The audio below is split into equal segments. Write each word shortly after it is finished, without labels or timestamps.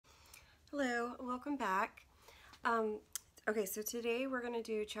welcome back. Okay, so today we're going to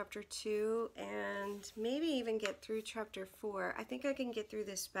do chapter 2 and maybe even get through chapter 4. I think I can get through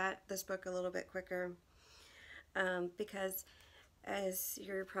this book a little bit quicker because, as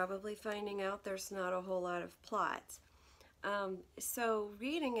you're probably finding out, there's not a whole lot of plot. So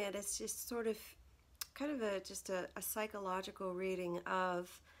reading it is just sort of kind of a psychological reading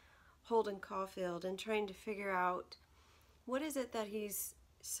of Holden Caulfield and trying to figure out what is it that he's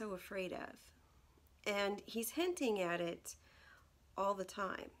so afraid of. And he's hinting at it all the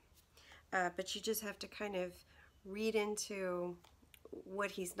time. But you just have to kind of read into what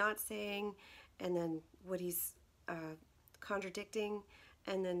he's not saying, and then what he's contradicting,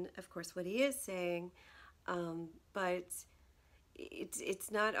 and then, of course, what he is saying. But it's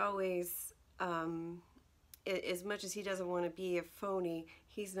not always, as much as he doesn't want to be a phony,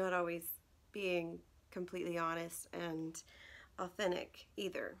 he's not always being completely honest and authentic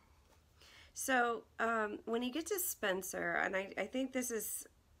either. So when you get to Spencer, and I think this is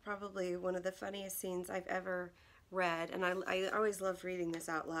probably one of the funniest scenes I've ever read, and I always love reading this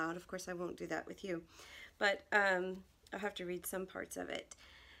out loud. Of course, I won't do that with you, but I'll have to read some parts of it.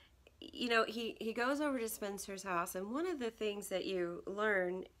 You know, he goes over to Spencer's house, and one of the things that you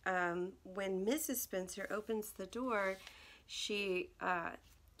learn when Mrs. Spencer opens the door, she,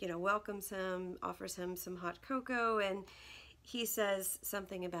 you know, welcomes him, offers him some hot cocoa, and he says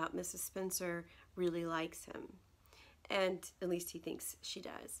something about Mrs. Spencer really likes him, and at least he thinks she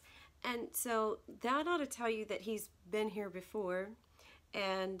does. And so that ought to tell you that he's been here before,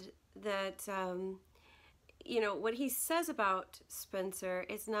 and that, you know, what he says about Spencer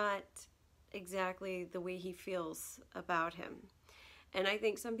is not exactly the way he feels about him. And I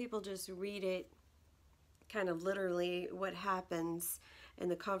think some people just read it kind of literally, what happens and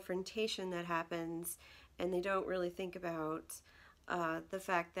the confrontation that happens, and they don't really think about the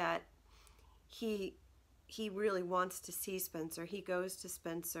fact that he really wants to see Spencer. He goes to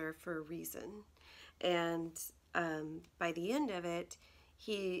Spencer for a reason, and by the end of it,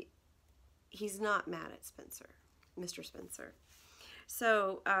 he's not mad at Spencer, Mr. Spencer.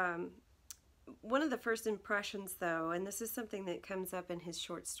 So one of the first impressions, though, and this is something that comes up in his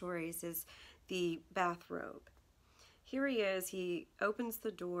short stories, is the bathrobe. Here he is, he opens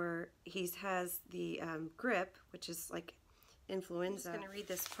the door, he has the grip, which is like influenza. I'm just going to read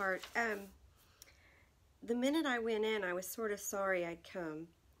this part. The minute I went in, I was sort of sorry I'd come.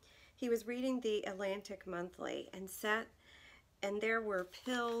 He was reading the Atlantic Monthly and there were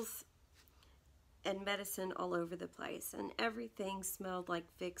pills and medicine all over the place, and everything smelled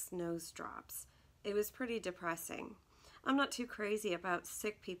like Vicks nose drops. It was pretty depressing. I'm not too crazy about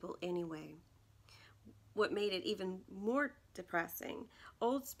sick people anyway. What made it even more depressing,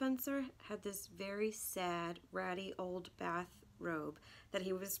 old Spencer had this very sad, ratty old bathrobe that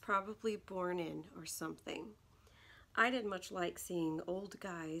he was probably born in or something. I didn't much like seeing old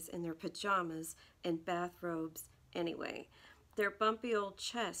guys in their pajamas and bathrobes anyway. Their bumpy old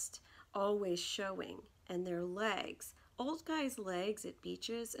chest always showing, and their legs. Old guys' legs at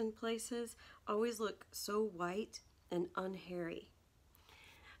beaches and places always look so white and unhairy.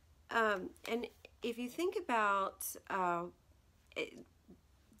 And if you think about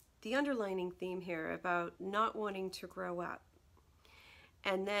the underlining theme here about not wanting to grow up,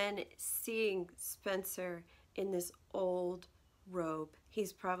 and then seeing Spencer in this old robe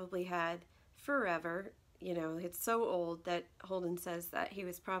he's probably had forever, you know, it's so old that Holden says that he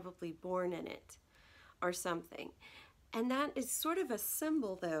was probably born in it or something. And that is sort of a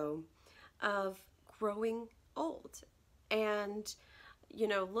symbol, though, of growing old. And you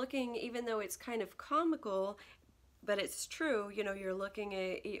know, looking, even though it's kind of comical, but it's true, you know, you're looking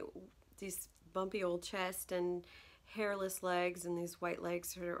at these bumpy old chest and hairless legs and these white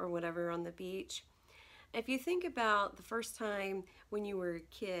legs or whatever on the beach. If you think about the first time when you were a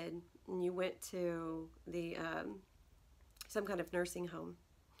kid and you went to the some kind of nursing home,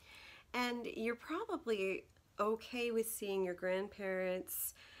 and you're probably okay with seeing your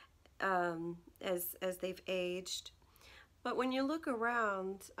grandparents as they've aged. But when you look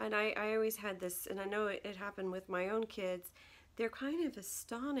around, and I always had this, and I know it happened with my own kids, they're kind of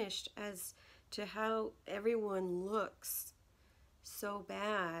astonished as to how everyone looks so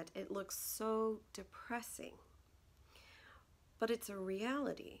bad. It looks so depressing. But it's a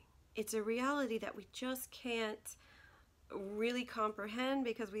reality. It's a reality that we just can't really comprehend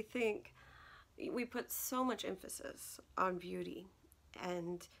because we put so much emphasis on beauty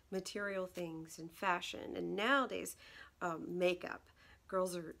and material things and fashion, and nowadays makeup.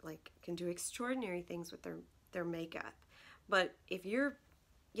 Girls are can do extraordinary things with their makeup. But if you're,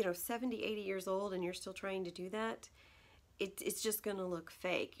 you know, 70, 80 years old and you're still trying to do that, it's just going to look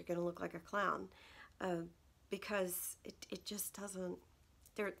fake. You're going to look like a clown, because it just doesn't,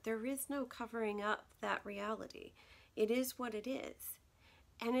 there is no covering up that reality. It is what it is.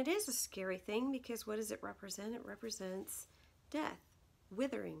 And it is a scary thing, because what does it represent? It represents death,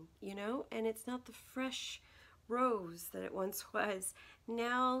 withering, you know, and it's not the fresh rose that it once was.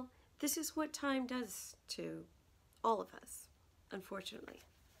 Now, this is what time does to all of us, unfortunately.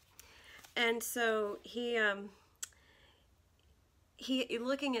 And so he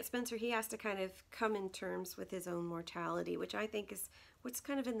looking at Spencer, he has to kind of come in terms with his own mortality, which I think is what's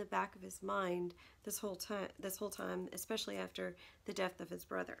kind of in the back of his mind this whole time, especially after the death of his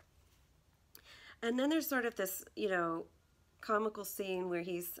brother. And then there's sort of this, you know, comical scene where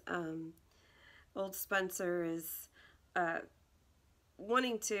he's old Spencer is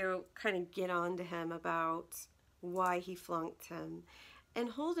wanting to kind of get on to him about why he flunked him. And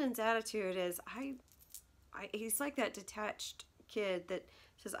Holden's attitude is, he's like that detached kid that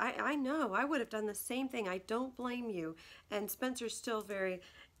says, I know, I would have done the same thing. I don't blame you. And Spencer's still very,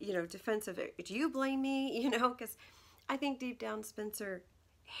 you know, defensive. Do you blame me? You know, because I think deep down Spencer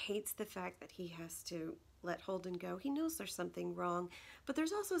hates the fact that he has to let Holden go. He knows there's something wrong, but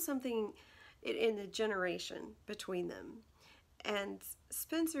there's also something in the generation between them. And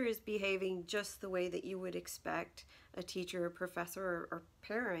Spencer is behaving just the way that you would expect a teacher, a professor, or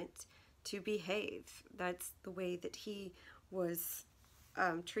parent to behave. That's the way that he was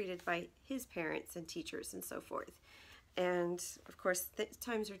treated by his parents and teachers and so forth. And of course,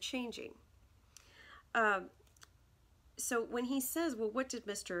 times are changing. So when he says, well, what did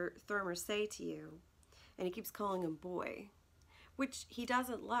Mr. Thurmer say to you? And he keeps calling him boy, which he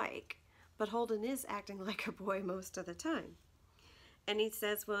doesn't like, but Holden is acting like a boy most of the time. And he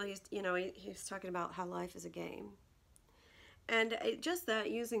says, well, he's talking about how life is a game. And just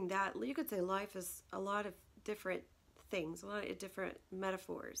that, using that, you could say life is a lot of different things, a lot of different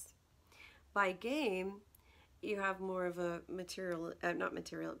metaphors. By game, you have more of a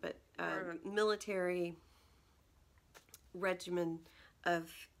military regimen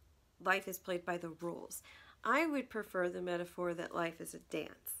of life is played by the rules. I would prefer the metaphor that life is a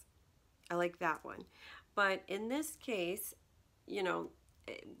dance. I like that one. But in this case, you know,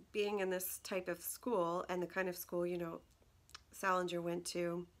 being in this type of school, and the kind of school, you know, Salinger went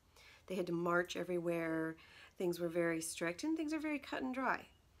to, they had to march everywhere. Things were very strict, and things are very cut and dry.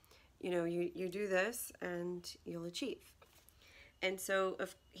 You know, you do this and you'll achieve. And so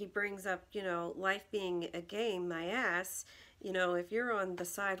if he brings up, you know, life being a game, my ass, you know, if you're on the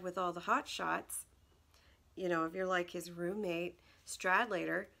side with all the hot shots, you know, if you're like his roommate,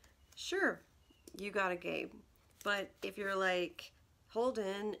 Stradlater, sure, you got a game. But if you're like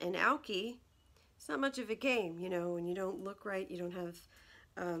Holden and Aoki, it's not much of a game, you know, and you don't look right, you don't have,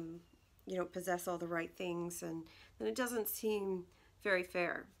 you don't possess all the right things, and then it doesn't seem very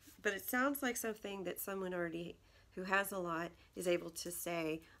fair. But it sounds like something that someone already who has a lot is able to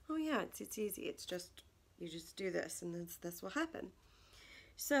say, oh yeah, it's easy, it's just, you just do this, and this will happen.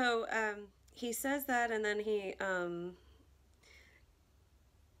 So he says that, and then he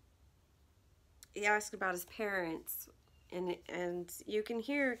asked about his parents, and you can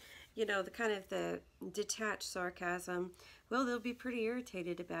hear, you know, the kind of the detached sarcasm. Well, they'll be pretty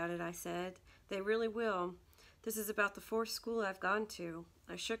irritated about it, I said. They really will. This is about the fourth school I've gone to.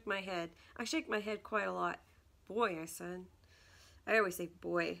 I shook my head. I shake my head quite a lot. Boy, I said. I always say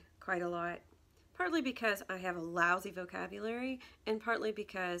boy quite a lot. Partly because I have a lousy vocabulary, and partly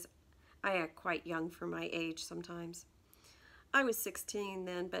because I act quite young for my age sometimes. I was 16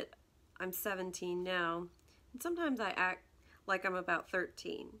 then, but I'm 17 now, and sometimes I act like I'm about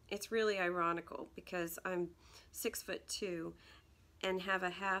 13. It's really ironical because I'm 6'2" and have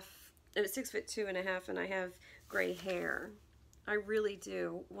 6'2.5", and I have gray hair. I really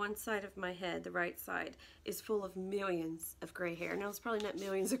do. One side of my head, the right side, is full of millions of gray hair. Now, it's probably not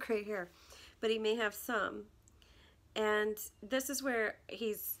millions of gray hair, but he may have some. And this is where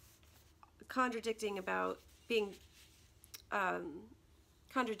he's contradicting about being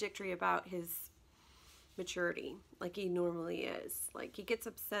contradictory about his maturity, like he normally is. Like, he gets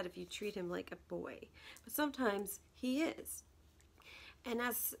upset if you treat him like a boy, but sometimes he is. And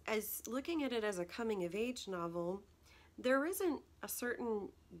as looking at it as a coming-of-age novel, there isn't a certain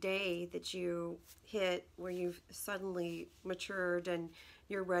day that you hit where you've suddenly matured and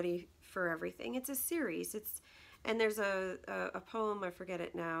you're ready for everything. It's a series. And there's a poem, I forget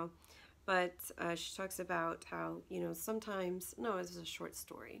it now, but she talks about how, you know, sometimes, no, it was a short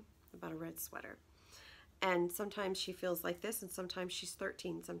story about a red sweater. And sometimes she feels like this, and sometimes she's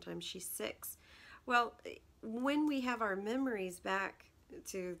 13, sometimes she's 6. Well, when we have our memories back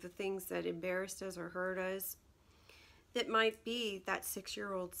to the things that embarrassed us or hurt us, It might be that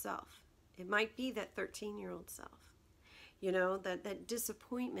 6-year-old self. It might be that 13-year-old self. You know, that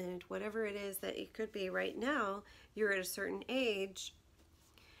disappointment, whatever it is that it could be right now, you're at a certain age.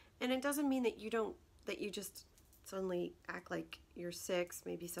 And it doesn't mean that you just suddenly act like you're 6.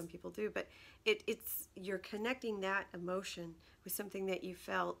 Maybe some people do, but you're connecting that emotion with something that you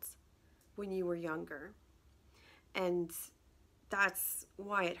felt when you were younger. And that's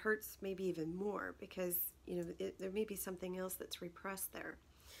why it hurts maybe even more, because, you know, there may be something else that's repressed there.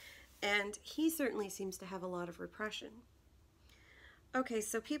 And he certainly seems to have a lot of repression. Okay,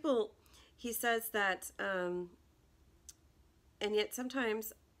 so he says that, and yet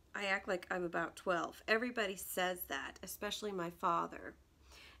sometimes I act like I'm about 12. Everybody says that, especially my father.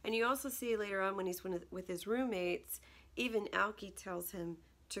 And you also see later on when he's with his roommates, even Alki tells him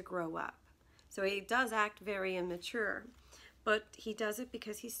to grow up. So he does act very immature, but he does it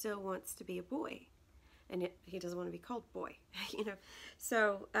because he still wants to be a boy. And he doesn't want to be called boy, you know.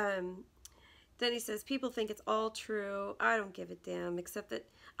 So then he says, people think it's all true. I don't give a damn, except that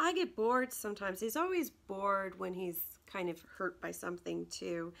I get bored sometimes. He's always bored when he's kind of hurt by something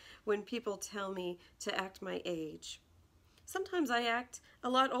too, when people tell me to act my age. Sometimes I act a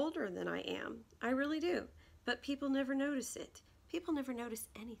lot older than I am. I really do. But people never notice it. People never notice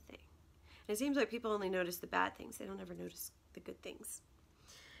anything. And it seems like people only notice the bad things. They don't ever notice the good things.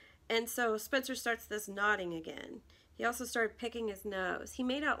 And so Spencer starts this nodding again. He also started picking his nose. He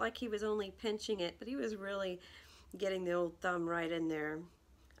made out like he was only pinching it, but he was really getting the old thumb right in there.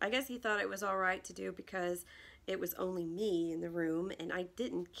 I guess he thought it was all right to do because it was only me in the room, and I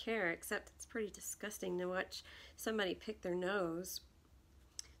didn't care, except it's pretty disgusting to watch somebody pick their nose.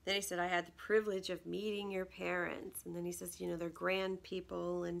 Then he said, I had the privilege of meeting your parents. And then he says, you know, they're grand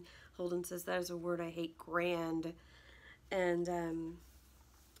people. And Holden says, that is a word I hate, grand. And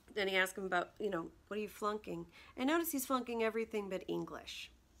then he asked him about, you know, what are you flunking? And notice he's flunking everything but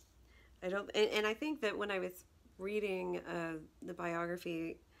English. And I think that when I was reading the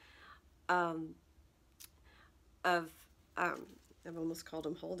biography of, I've almost called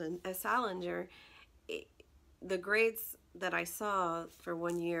him Holden, Salinger, the grades that I saw for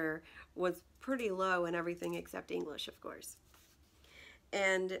 1 year was pretty low in everything except English, of course.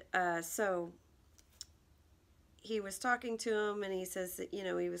 And so he was talking to him, and he says that, you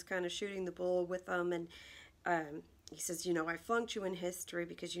know, he was kind of shooting the bull with him, and he says, you know, I flunked you in history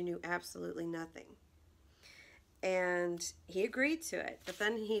because you knew absolutely nothing. And he agreed to it, but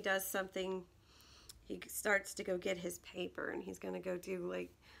then he does something. He starts to go get his paper, and he's going to go do,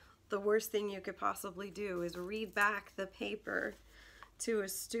 like, the worst thing you could possibly do is read back the paper to a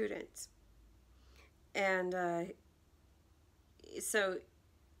student. And so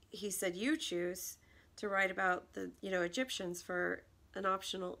he said, you choose to write about the, you know, Egyptians for an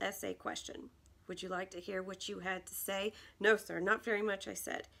optional essay question. Would you like to hear what you had to say? No, sir, not very much, I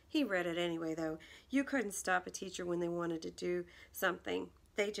said. He read it anyway, though. You couldn't stop a teacher when they wanted to do something.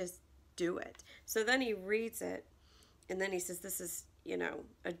 They just do it. So then he reads it, and then he says, this is, you know,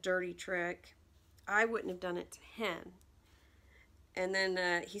 a dirty trick. I wouldn't have done it to him. And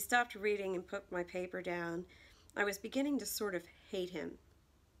then he stopped reading and put my paper down. I was beginning to sort of hate him.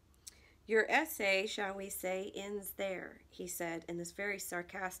 Your essay, shall we say, ends there, he said in this very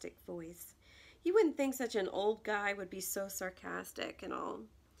sarcastic voice. You wouldn't think such an old guy would be so sarcastic and all.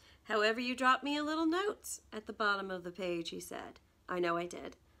 However, you dropped me a little note at the bottom of the page, he said. I know I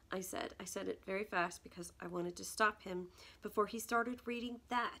did. I said it very fast because I wanted to stop him before he started reading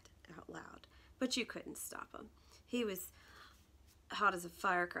that out loud. But you couldn't stop him. He was hot as a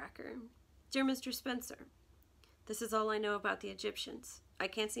firecracker. Dear Mr. Spencer, this is all I know about the Egyptians. I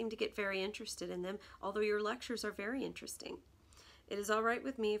can't seem to get very interested in them, although your lectures are very interesting. It is all right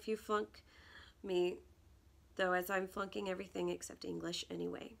with me if you flunk me, though, as I'm flunking everything except English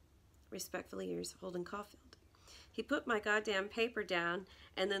anyway. Respectfully yours, Holden Caulfield. He put my goddamn paper down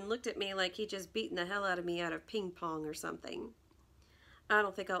and then looked at me like he'd just beaten the hell out of me out of ping pong or something. I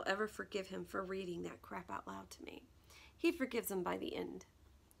don't think I'll ever forgive him for reading that crap out loud to me. He forgives him by the end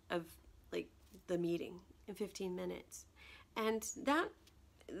of, like, the meeting in 15 minutes. And that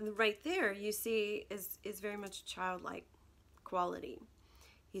right there, you see, is very much childlike quality.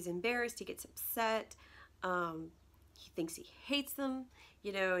 He's embarrassed, he gets upset, he thinks he hates them,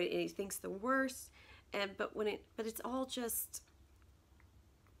 you know, he thinks the worst. But it's all just,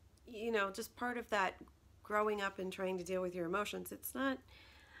 you know, just part of that growing up and trying to deal with your emotions. It's not,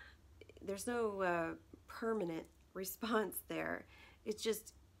 there's no permanent response there. It's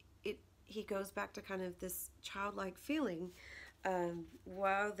just, he goes back to kind of this childlike feeling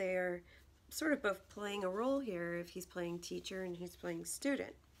while they're sort of both playing a role here, if he's playing teacher and he's playing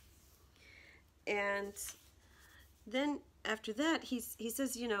student. And then after that, he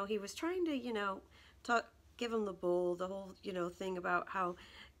says, you know, he was trying to, you know, give him the bull, the whole, you know, thing about how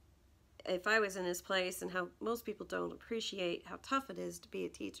if I was in his place and how most people don't appreciate how tough it is to be a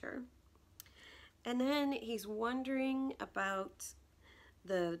teacher. And then he's wondering about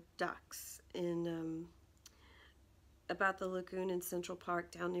the ducks in about the lagoon in Central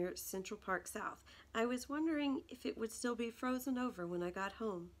Park, down near Central Park South. I was wondering if it would still be frozen over when I got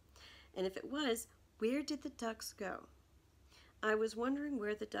home. And if it was, where did the ducks go? I was wondering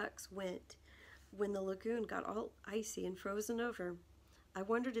where the ducks went when the lagoon got all icy and frozen over. I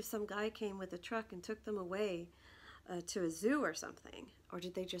wondered if some guy came with a truck and took them away to a zoo or something. Or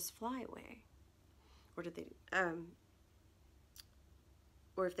did they just fly away? Or did they,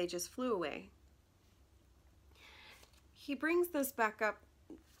 or if they just flew away. He brings this back up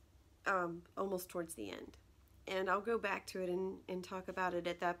almost towards the end. And I'll go back to it and talk about it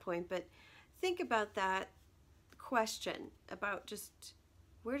at that point. But think about that question about just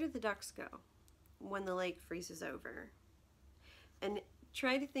where did the ducks go when the lake freezes over? And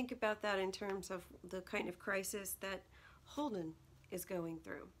try to think about that in terms of the kind of crisis that Holden is going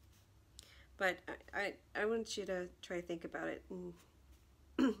through. But I want you to try to think about it,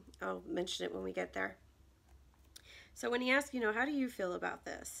 and I'll mention it when we get there. So when he asks, you know, how do you feel about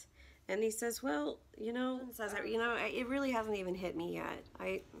this? And he says, well, you know, it really hasn't even hit me yet.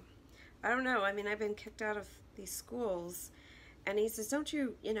 I don't know. I mean, I've been kicked out of these schools. And he says, don't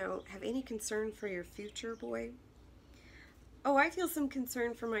you, you know, have any concern for your future, boy? Oh, I feel some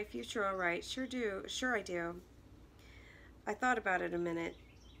concern for my future, all right. Sure do. Sure I do. I thought about it a minute,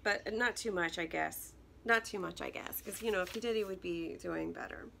 but not too much, I guess. Not too much, I guess. Because, you know, if he did, he would be doing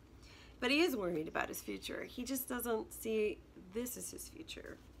better. But he is worried about his future. He just doesn't see this as his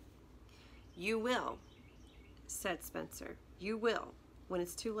future. You will, said Spencer. You will, when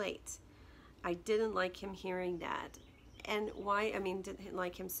it's too late. I didn't like him hearing that. And why, I mean, didn't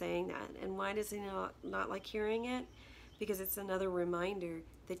like him saying that. And why does he not like hearing it? Because it's another reminder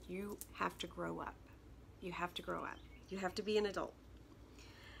that you have to grow up. You have to grow up. You have to be an adult.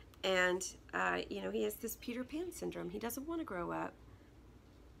 And, you know, he has this Peter Pan syndrome. He doesn't want to grow up.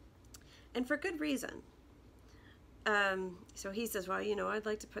 And for good reason. So he says, well, you know, I'd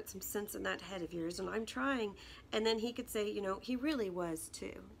like to put some sense in that head of yours, and I'm trying. And then he could say, you know, he really was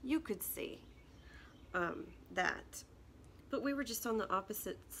too. You could see that. But we were just on the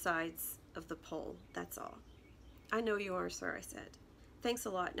opposite sides of the pole, that's all. I know you are, sir, I said. Thanks a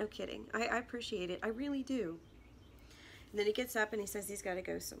lot, no kidding. I appreciate it, I really do. And then he gets up and he says he's got to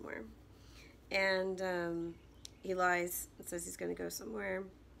go somewhere. And he lies and says he's going to go somewhere.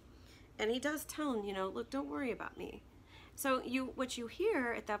 And he does tell him, you know, look, don't worry about me. So what you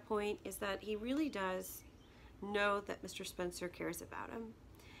hear at that point is that he really does know that Mr. Spencer cares about him.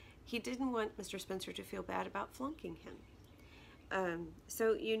 He didn't want Mr. Spencer to feel bad about flunking him.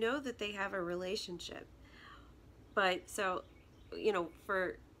 So you know that they have a relationship. But so, you know,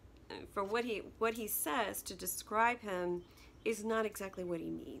 for what he says to describe him is not exactly what he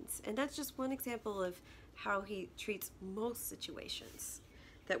means. And that's just one example of how he treats most situations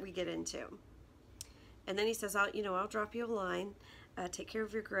that we get into. And then he says, I'll drop you a line, take care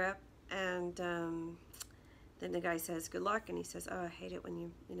of your grip. And then the guy says, good luck. And he says, oh, I hate it when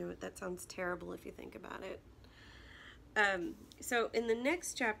you know, that sounds terrible if you think about it. So in the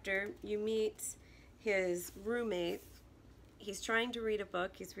next chapter, you meet his roommate. He's trying to read a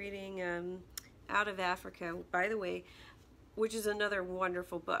book. He's reading Out of Africa, by the way, which is another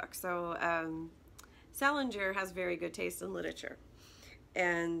wonderful book. So Salinger has very good taste in literature.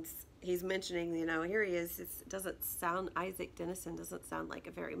 And he's mentioning, you know, here he is. It doesn't sound, Isaac Denison doesn't sound like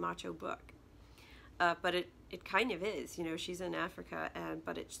a very macho book. But it kind of is. You know, she's in Africa,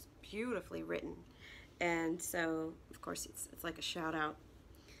 but it's beautifully written. And so, of course, it's like a shout out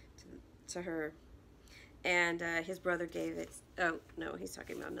to her. And his brother gave it. Oh, no, he's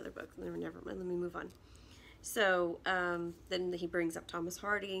talking about another book. Never mind. Let me move on. So then he brings up Thomas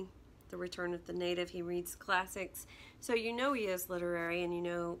Hardy, The Return of the Native. He reads classics. So you know he is literary, and you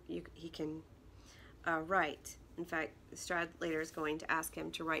know he can write. In fact, Strad later is going to ask him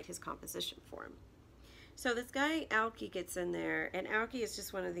to write his composition for him. So this guy, Alki, gets in there. And Alki is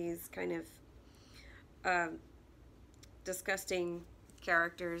just one of these kind of disgusting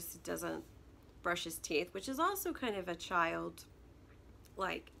characters. Doesn't brush his teeth, which is also kind of a child,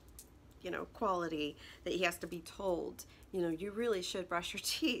 like, you know, quality that he has to be told, you know, you really should brush your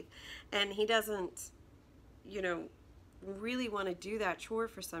teeth. And he doesn't, you know, really want to do that chore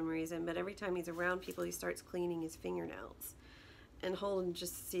for some reason, but every time he's around people, he starts cleaning his fingernails. And Holden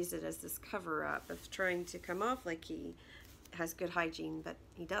just sees it as this cover-up of trying to come off like he has good hygiene, but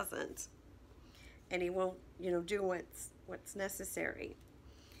he doesn't. and he won't, do what's necessary.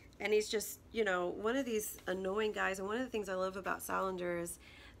 And he's just, one of these annoying guys. And one of the things I love about Salinger is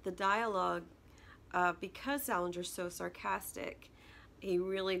the dialogue. Because Salinger's so sarcastic, he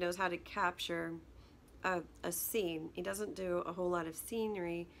really knows how to capture a scene. He doesn't do a whole lot of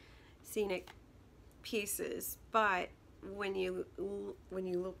scenic pieces, but when you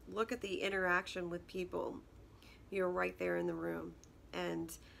look at the interaction with people, you're right there in the room,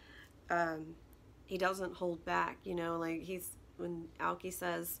 and he doesn't hold back. Like when Alki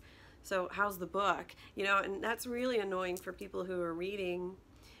says, "So how's the book?" And that's really annoying for people who are reading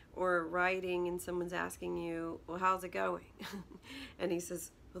or writing, and someone's asking you, "Well, how's it going?" And he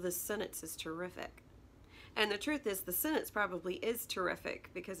says, "Well, this sentence is terrific." And the truth is, the sentence probably is terrific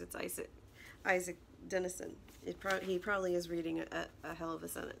because it's Isaac Denison. He probably is reading a hell of a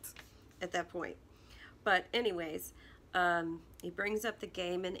sentence at that point. But anyways, he brings up the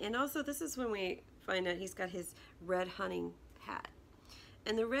game, and also this is when we find out he's got his red hunting hat.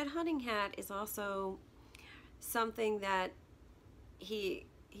 And the red hunting hat is also something that he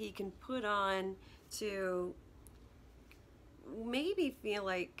can put on to maybe feel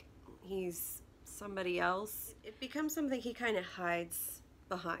like he's somebody else. It becomes something he kind of hides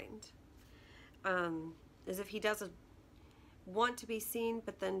behind, as if he doesn't want to be seen,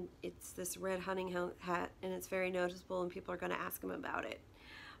 but then it's this red hunting hat, and it's very noticeable, and people are going to ask him about it.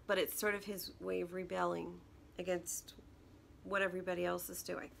 But it's sort of his way of rebelling against what everybody else is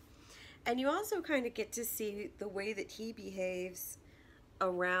doing. And you also kind of get to see the way that he behaves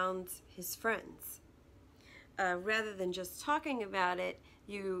around his friends. Rather than just talking about it,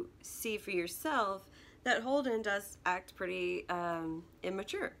 you see for yourself that Holden does act pretty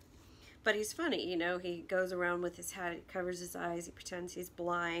immature. But he's funny, he goes around with his hat, it covers his eyes, he pretends he's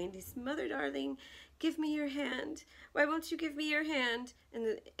blind. He's, "Mother darling, give me your hand. Why won't you give me your hand?"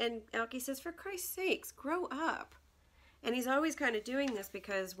 And Alki says, "For Christ's sakes, grow up." And he's always kind of doing this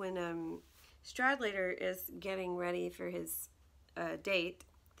because when Stradlater is getting ready for his date,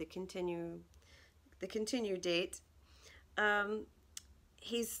 the continued date,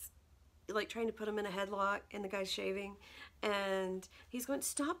 he's like trying to put him in a headlock, and the guy's shaving, and he's going,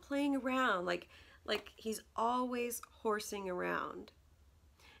 "Stop playing around." Like he's always horsing around.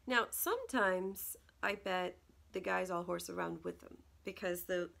 Now sometimes I bet the guys all horse around with him because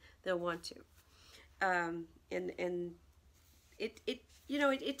they'll want to, and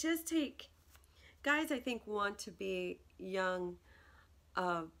it does take guys, I think, want to be young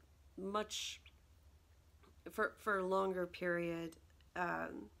much for a longer period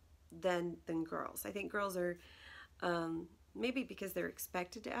than girls. I think girls are maybe because they're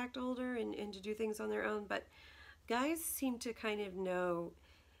expected to act older and to do things on their own, but guys seem to kind of know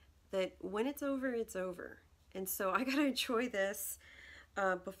that when it's over, it's over. And so I gotta enjoy this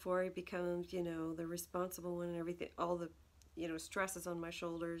before I become, the responsible one and everything, all the, stresses on my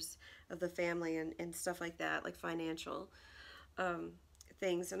shoulders of the family and stuff like that, like financial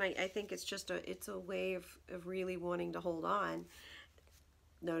things. And I think it's just it's a way of really wanting to hold on.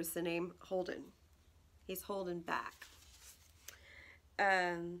 Notice the name Holden. He's holding back.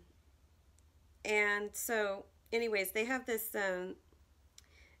 And so anyways, they have this, kind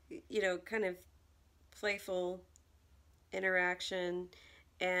of playful interaction,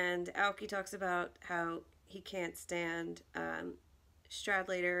 and Alki talks about how he can't stand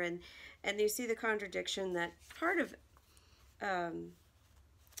Stradlater, and you see the contradiction that part of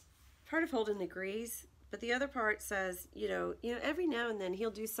Holden agrees, but the other part says, every now and then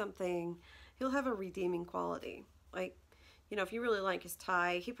he'll do something, he'll have a redeeming quality. Like, if you really like his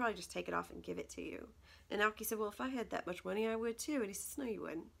tie, he'd probably just take it off and give it to you. And Alki said, "Well, if I had that much money, I would too." And he says, "No, you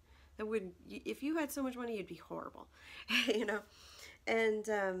wouldn't. That wouldn't. If you had so much money, you'd be horrible." And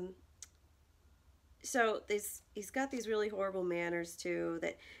so he's got these really horrible manners too,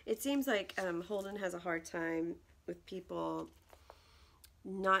 that it seems like Holden has a hard time with people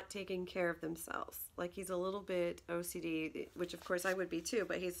not taking care of themselves. Like he's a little bit OCD, which of course I would be too,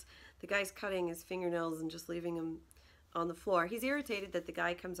 but the guy's cutting his fingernails and just leaving them on the floor. He's irritated that the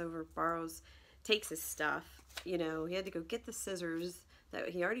guy comes over, takes his stuff. He had to go get the scissors that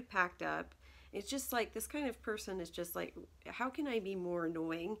he already packed up. It's just like, this kind of person is just like, how can I be more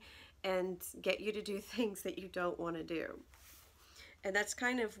annoying and get you to do things that you don't want to do? And that's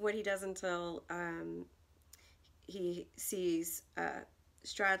kind of what he does until he sees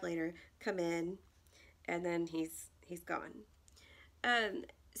Stradlater come in, and then he's gone.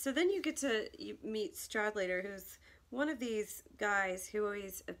 So then you meet Stradlater, who's one of these guys who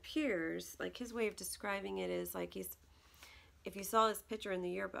always appears, like his way of describing it is like if you saw his picture in the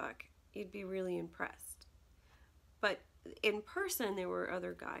yearbook, you'd be really impressed. But in person, there were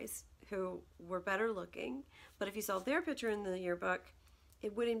other guys who were better looking, but if you saw their picture in the yearbook,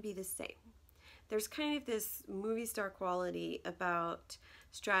 it wouldn't be the same. There's kind of this movie star quality about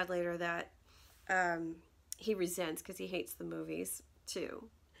Stradlater that he resents because he hates the movies too.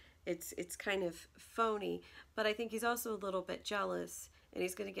 It's kind of phony, but I think he's also a little bit jealous, and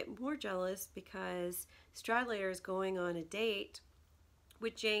he's going to get more jealous because Stradlater is going on a date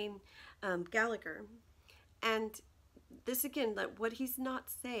with Jane Gallagher. And this again, like what he's not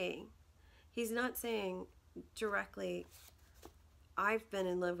saying directly, I've been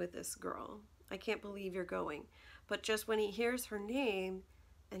in love with this girl. I can't believe you're going. But just when he hears her name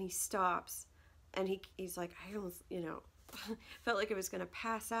and he stops and he's like, I almost, felt like I was going to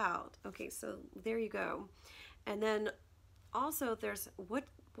pass out. Okay, so there you go. And then also there's what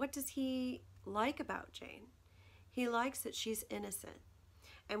does he like about Jane? He likes that she's innocent.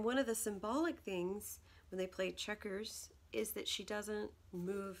 And one of the symbolic things when they play checkers is that she doesn't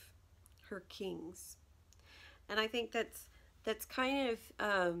move her kings. And I think that's kind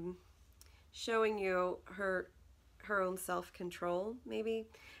of showing you her own self-control, maybe.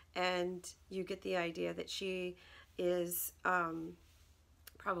 And you get the idea that she is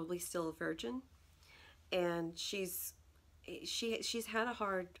probably still a virgin, and she's had a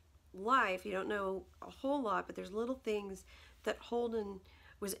hard life. You don't know a whole lot, but there's little things that Holden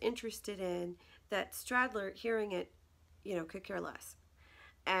was interested in that Stradler, hearing it, could care less.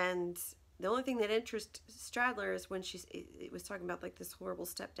 And the only thing that interests Stradler is when it was talking about like this horrible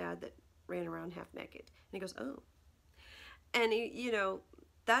stepdad that ran around half naked. And he goes, oh. And,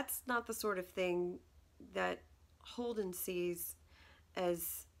 that's not the sort of thing that Holden sees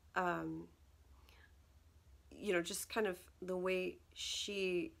as, just kind of the way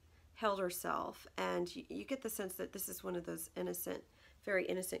she held herself. And you get the sense that this is one of those innocent, very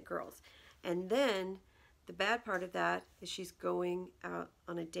innocent girls. And then the bad part of that is she's going out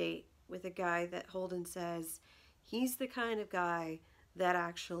on a date with a guy that Holden says he's the kind of guy that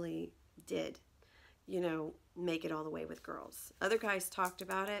actually did, make it all the way with girls. Other guys talked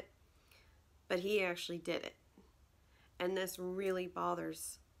about it, but he actually did it. And this really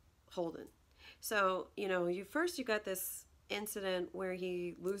bothers Holden. So, you got this incident where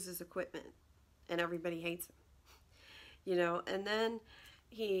he loses equipment and everybody hates him, and then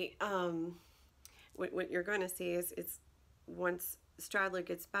he, what you're going to see is it's once Stradler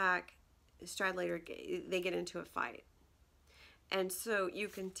gets back, they get into a fight. And so you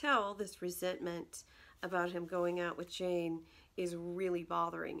can tell this resentment about him going out with Jane is really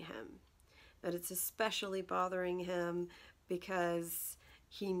bothering him. But it's especially bothering him because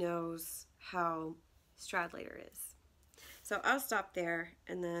he knows how Stradlater is. So I'll stop there,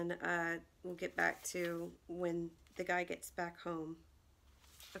 and then we'll get back to when the guy gets back home.